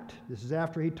slept, this is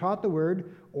after he taught the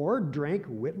word, or drank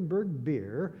Wittenberg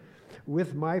beer,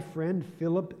 with my friend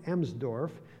Philip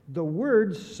Emsdorf, the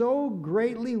word so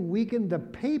greatly weakened the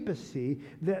papacy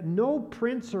that no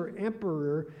prince or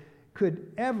emperor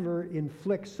could ever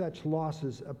inflict such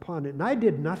losses upon it. And I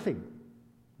did nothing.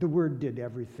 The word did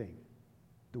everything.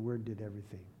 The word did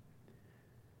everything.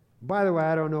 By the way,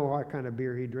 I don't know what kind of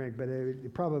beer he drank, but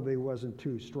it probably wasn't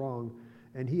too strong.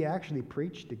 And he actually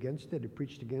preached against it. He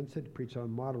preached against it. He preached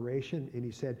on moderation. And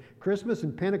he said, Christmas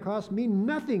and Pentecost mean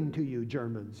nothing to you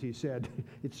Germans. He said,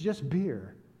 it's just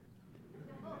beer.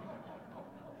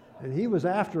 And he was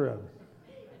after him.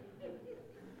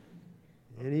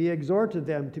 And he exhorted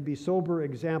them to be sober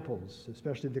examples,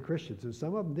 especially the Christians. And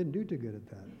some of them didn't do too good at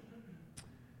that.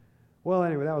 Well,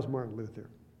 anyway, that was Martin Luther.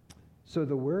 So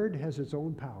the Word has its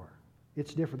own power.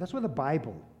 It's different. That's why the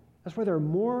Bible, that's why there are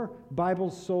more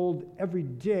Bibles sold every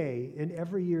day and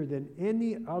every year than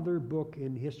any other book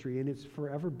in history. And it's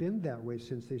forever been that way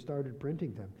since they started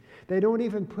printing them. They don't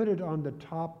even put it on the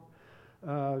top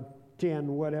 10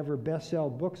 whatever best-sell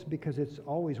books because it's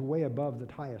always way above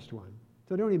the highest one.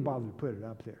 So don't even bother to put it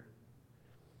up there.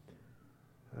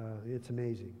 It's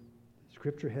amazing.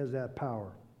 Scripture has that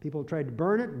power. People tried to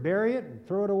burn it and bury it and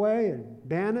throw it away and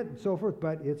ban it and so forth,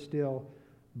 but it still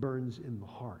burns in the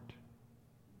heart.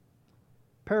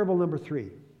 Parable number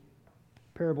 3.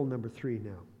 Parable number 3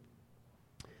 now.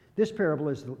 This parable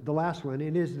is the last one.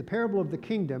 It is the parable of the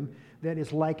kingdom that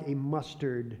is like a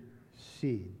mustard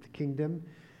seed. The kingdom,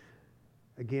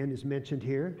 again, is mentioned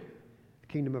here. The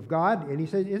kingdom of God. And he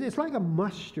says it's like a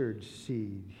mustard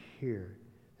seed here.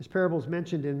 This parable is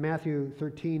mentioned in Matthew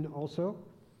 13 also.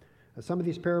 Some of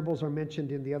these parables are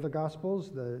mentioned in the other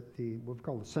Gospels, the what we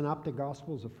call the Synoptic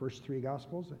Gospels, the first 3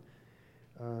 Gospels.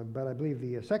 But I believe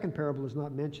the second parable is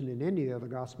not mentioned in any of the other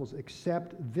Gospels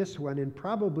except this one, and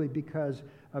probably because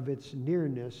of its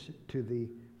nearness to the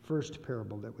first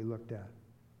parable that we looked at.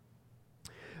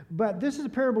 But this is a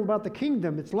parable about the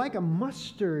kingdom. It's like a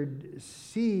mustard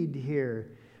seed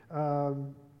here.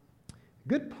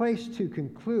 Good place to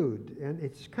conclude, and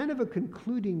it's kind of a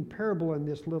concluding parable in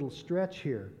this little stretch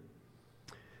here.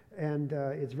 And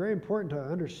it's very important to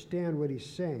understand what he's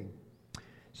saying.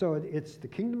 So it's the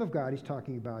kingdom of God he's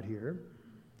talking about here.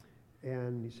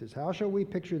 And he says, how shall we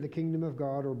picture the kingdom of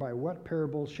God, or by what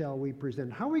parable shall we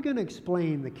present? How are we going to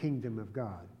explain the kingdom of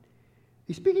God?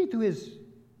 He's speaking to his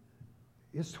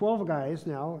 12 guys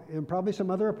now, and probably some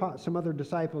other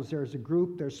disciples. There's a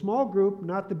group, there's a small group,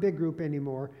 not the big group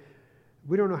anymore.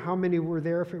 We don't know how many were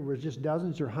there, if it was just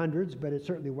dozens or hundreds, but it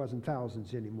certainly wasn't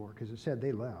thousands anymore, because it said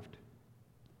they left.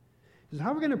 This is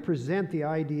how we're going to present the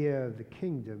idea of the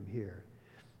kingdom here.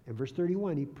 In verse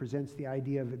 31, he presents the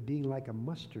idea of it being like a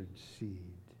mustard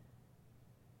seed.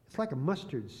 It's like a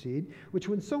mustard seed, which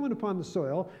when sown upon the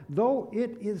soil, though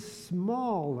it is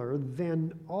smaller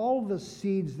than all the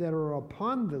seeds that are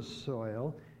upon the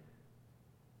soil,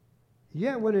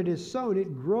 yet when it is sown,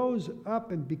 it grows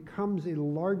up and becomes a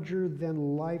larger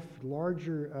than life,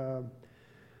 larger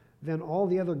than all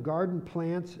the other garden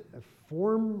plants,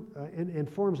 and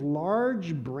forms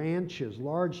large branches,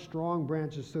 large strong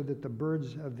branches, so that the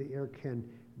birds of the air can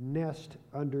nest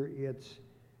under its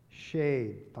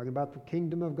shade. Talking about the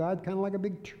kingdom of God, kind of like a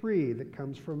big tree that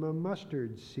comes from a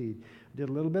mustard seed. Did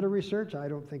a little bit of research. I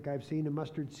don't think I've seen a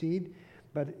mustard seed,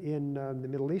 but in the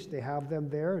Middle East they have them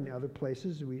there, and other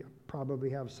places. We probably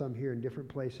have some here in different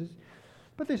places.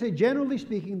 But they say, generally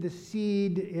speaking, the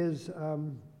seed is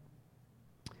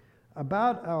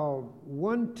about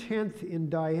 1/10 in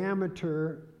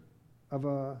diameter of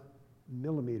a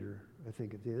millimeter, I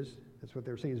think it is. That's what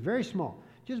they're saying. It's very small.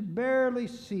 Just barely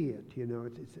see it, you know.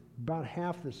 It's about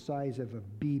half the size of a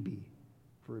BB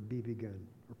for a BB gun,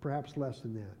 or perhaps less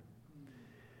than that.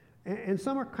 And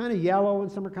some are kind of yellow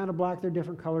and some are kind of black. They're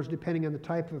different colors depending on the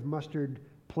type of mustard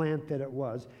plant that it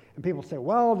was. And people say,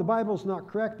 well, the Bible's not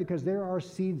correct because there are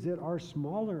seeds that are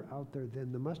smaller out there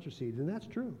than the mustard seeds. And that's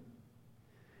true.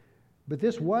 But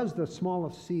this was the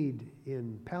smallest seed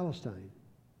in Palestine.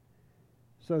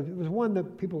 So it was one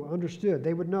that people understood.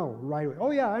 They would know right away.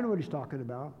 Oh, yeah, I know what he's talking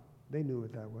about. They knew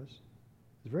what that was.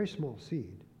 It's a very small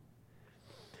seed.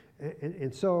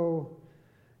 And so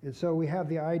we have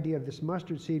the idea of this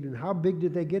mustard seed. And how big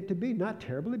did they get to be? Not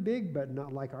terribly big, but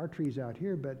not like our trees out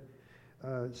here. But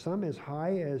some as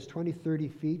high as 20, 30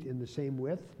 feet in the same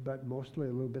width, but mostly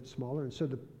a little bit smaller. And so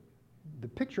the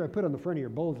picture I put on the front of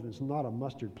your bulletin is not a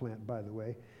mustard plant, by the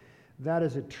way. That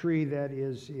is a tree that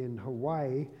is in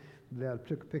Hawaii that I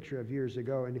took a picture of years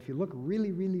ago. And if you look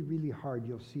really, really, really hard,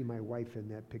 you'll see my wife in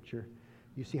that picture.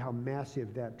 You see how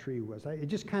massive that tree was. It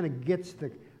just kind of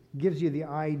gives you the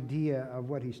idea of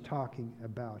what he's talking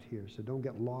about here. So don't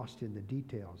get lost in the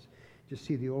details. Just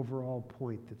see the overall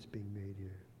point that's being made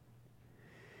here.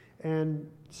 And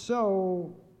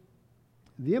so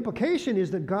the implication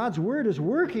is that God's word is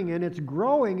working and it's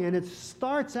growing, and it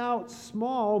starts out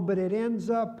small, but it ends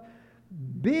up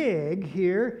big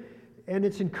here, and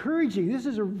it's encouraging. This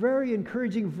is a very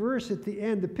encouraging verse at the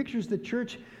end. The pictures the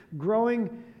church growing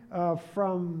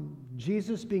from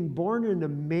Jesus being born in a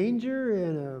manger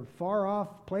in a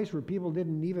far-off place where people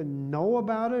didn't even know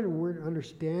about it or weren't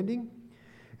understanding.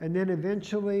 And then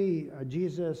eventually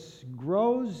Jesus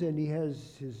grows, and he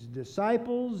has his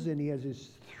disciples, and he has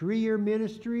his 3-year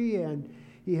ministry, and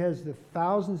he has the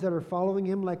thousands that are following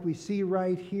him like we see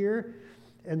right here,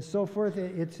 and so forth.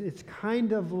 It's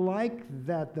kind of like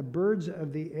that. The birds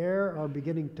of the air are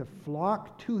beginning to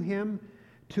flock to him,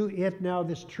 to it now,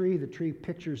 this tree. The tree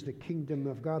pictures the kingdom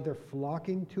of God. They're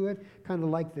flocking to it, kind of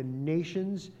like the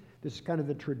nations. This is kind of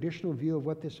the traditional view of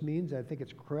what this means. I think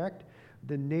it's correct.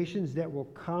 The nations that will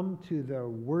come to the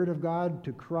Word of God,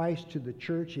 to Christ, to the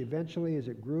church eventually as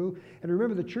it grew. And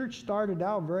remember, the church started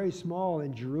out very small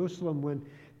in Jerusalem when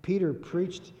Peter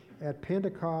preached at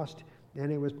Pentecost,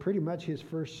 and it was pretty much his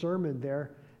first sermon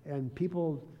there. And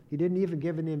people, he didn't even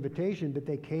give an invitation, but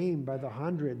they came by the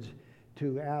hundreds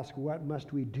to ask, what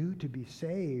must we do to be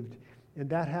saved? And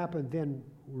that happened then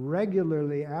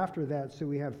regularly after that. So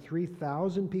we have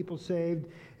 3,000 people saved,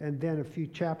 and then a few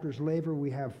chapters later we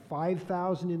have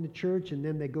 5,000 in the church, and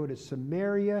then they go to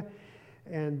Samaria,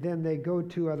 and then they go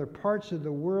to other parts of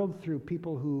the world through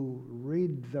people who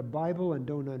read the Bible and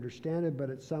don't understand it,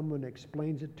 but someone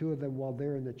explains it to them while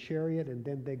they're in the chariot, and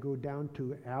then they go down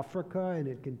to Africa, and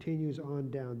it continues on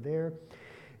down there.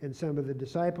 And some of the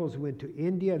disciples went to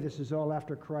India. This is all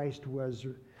after Christ was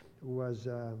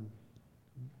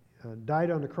died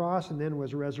on the cross and then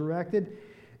was resurrected,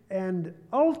 and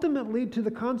ultimately to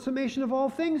the consummation of all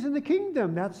things in the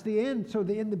kingdom. That's the end. So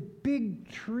in the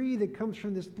big tree that comes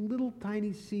from this little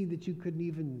tiny seed that you couldn't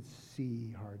even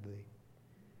see hardly.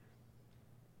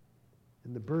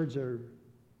 And the birds are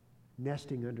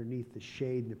nesting underneath the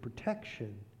shade and the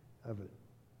protection of it.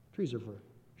 Trees are for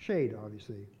shade,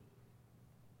 obviously.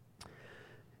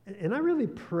 And I really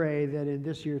pray that in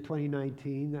this year,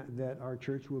 2019, that our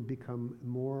church will become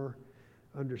more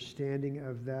understanding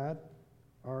of that.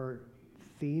 Our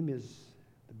theme is,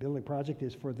 the building project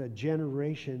is for the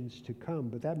generations to come.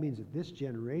 But that means that this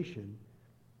generation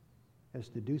has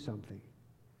to do something.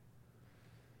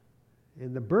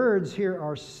 And the birds here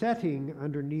are setting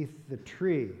underneath the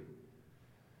tree.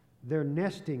 They're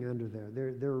nesting under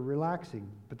there. They're relaxing.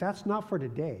 But that's not for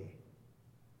today.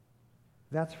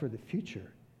 That's for the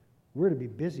future. We're to be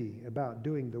busy about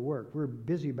doing the work. We're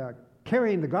busy about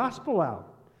carrying the gospel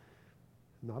out,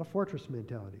 not a fortress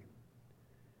mentality.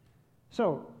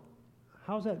 So,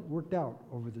 how's that worked out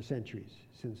over the centuries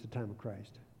since the time of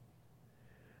Christ?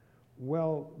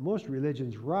 Well, most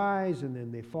religions rise and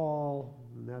then they fall,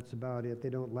 and that's about it. They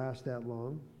don't last that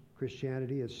long.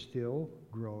 Christianity is still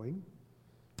growing.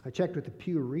 I checked with the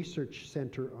Pew Research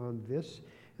Center on this,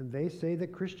 and they say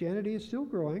that Christianity is still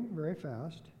growing very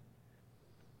fast.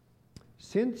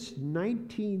 Since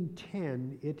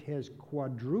 1910, it has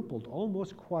quadrupled,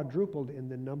 almost quadrupled in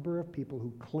the number of people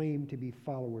who claim to be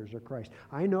followers of Christ.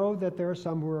 I know that there are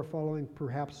some who are following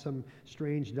perhaps some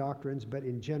strange doctrines, but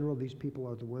in general, these people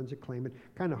are the ones that claim it.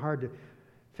 Kind of hard to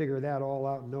figure that all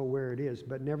out and know where it is,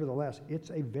 but nevertheless, it's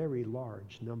a very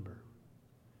large number.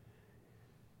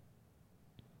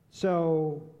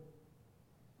 So,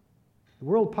 the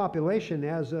world population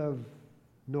as of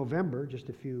November, just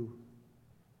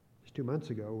 2 months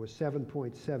ago, was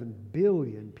 7.7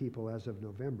 billion people as of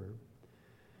November.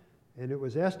 And it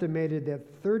was estimated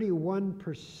that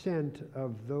 31%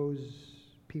 of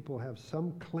those people have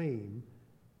some claim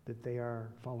that they are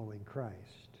following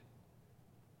Christ.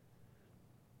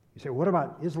 You say, what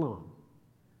about Islam?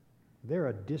 They're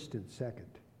a distant second.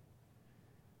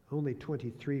 Only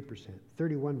 23%.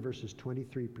 31 versus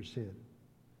 23%.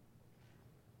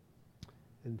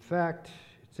 In fact,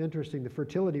 it's interesting, the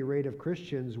fertility rate of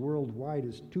Christians worldwide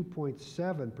is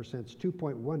 2.7%. It's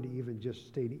 2.1 to even just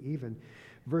stay even,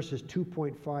 versus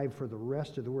 2.5 for the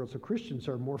rest of the world. So Christians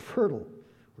are more fertile.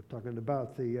 We're talking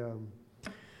about the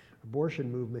abortion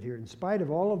movement here. In spite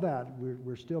of all of that,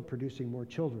 we're still producing more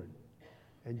children.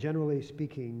 And generally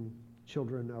speaking,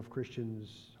 children of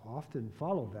Christians often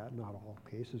follow that. Not all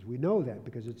cases. We know that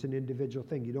because it's an individual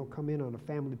thing. You don't come in on a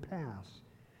family pass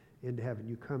into heaven.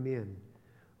 You come in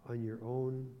on your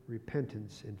own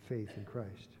repentance and faith in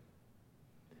Christ.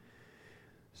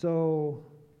 So,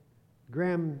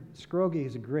 Graham Scroggie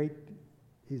is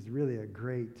he's really a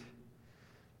great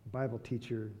Bible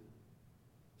teacher,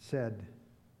 said,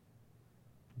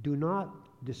 "Do not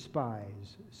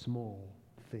despise small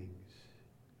things."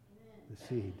 The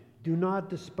seed. Do not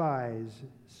despise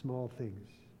small things.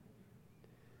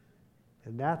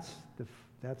 And that's the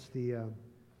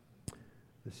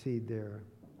seed there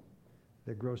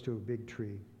that grows to a big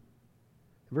tree.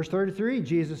 Verse 33,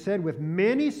 Jesus said, with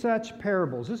many such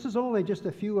parables. This is only just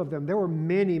a few of them. There were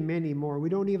many, many more. We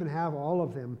don't even have all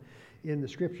of them in the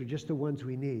Scripture, just the ones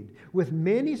we need. With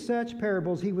many such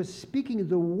parables, he was speaking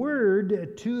the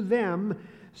word to them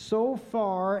so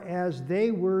far as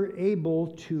they were able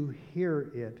to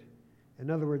hear it. In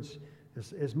other words,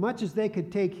 as much as they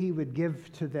could take, he would give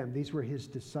to them. These were his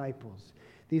disciples.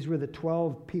 These were the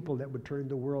 12 people that would turn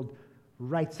the world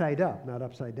right side up, not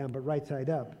upside down, but right side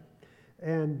up.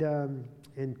 And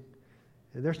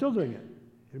they're still doing it.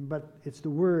 But it's the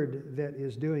word that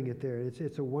is doing it there.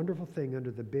 It's a wonderful thing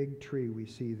under the big tree we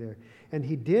see there. And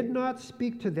he did not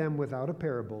speak to them without a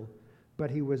parable, but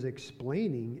he was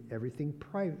explaining everything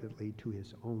privately to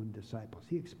his own disciples.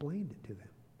 He explained it to them.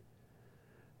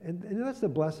 And that's the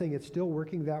blessing. It's still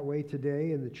working that way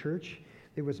today in the church.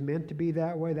 It was meant to be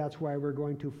that way. That's why we're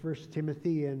going to 1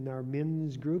 Timothy in our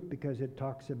men's group, because it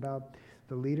talks about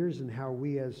the leaders and how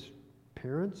we as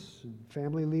parents and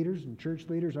family leaders and church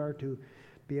leaders are to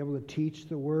be able to teach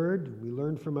the word. We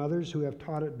learn from others who have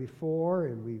taught it before,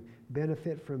 and we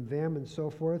benefit from them and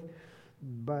so forth.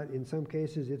 But in some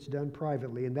cases, it's done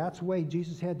privately. And that's the way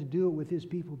Jesus had to do it with his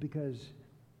people, because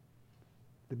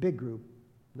the big group,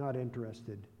 not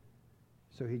interested.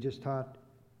 So he just taught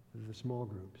the small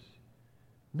groups.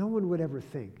 No one would ever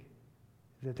think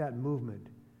that that movement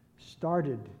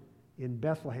started in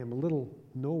Bethlehem, a little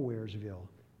nowheresville,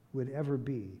 would ever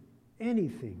be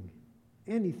anything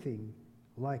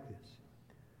like this.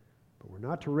 But we're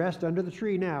not to rest under the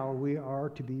tree now. We are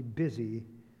to be busy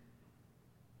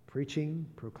preaching,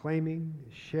 proclaiming,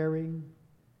 sharing,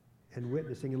 and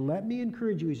witnessing. And let me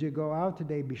encourage you, as you go out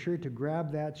today, be sure to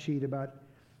grab that sheet about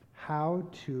how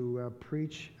to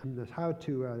preach, how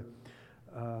to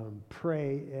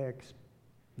pray,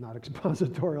 not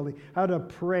expositorily, how to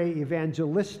pray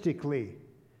evangelistically.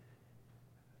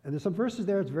 And there's some verses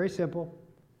there. It's very simple.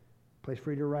 Place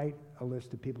for you to write a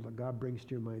list of people that God brings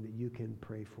to your mind that you can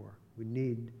pray for. We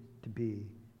need to be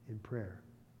in prayer.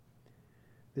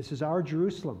 This is our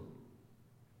Jerusalem,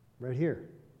 right here.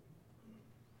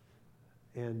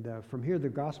 And from here, the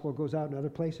gospel goes out in other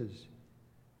places.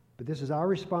 But this is our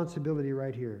responsibility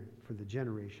right here for the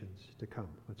generations to come.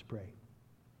 Let's pray.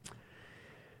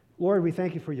 Lord, we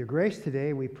thank you for your grace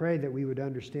today. We pray that we would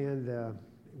understand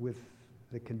with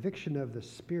the conviction of the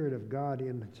Spirit of God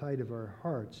inside of our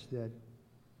hearts that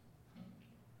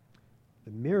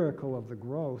the miracle of the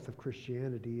growth of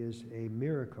Christianity is a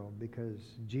miracle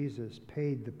because Jesus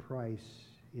paid the price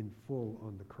in full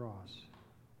on the cross.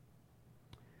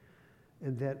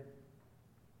 And that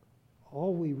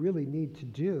all we really need to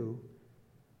do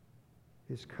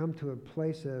is come to a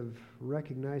place of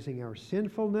recognizing our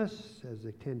sinfulness, as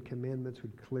the Ten Commandments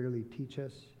would clearly teach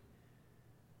us,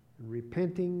 and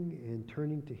repenting and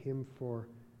turning to him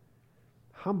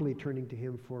humbly turning to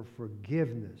him for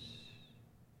forgiveness.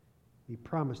 He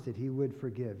promised that he would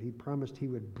forgive. He promised he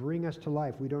would bring us to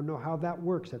life. We don't know how that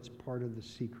works. That's part of the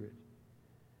secret.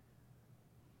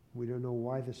 We don't know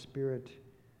why the Spirit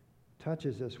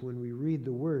touches us when we read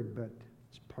the Word, but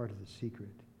it's part of the secret.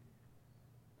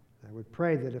 I would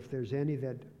pray that if there's any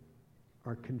that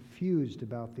are confused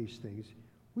about these things,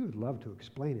 we would love to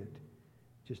explain it,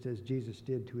 just as Jesus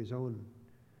did to his own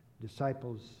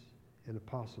disciples and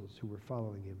apostles who were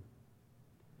following him.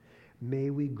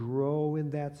 May we grow in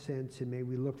that sense, and may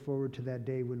we look forward to that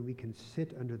day when we can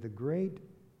sit under the great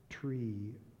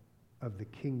tree of the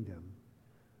kingdom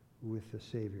with the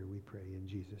Savior, we pray in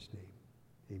Jesus'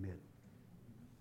 name. Amen.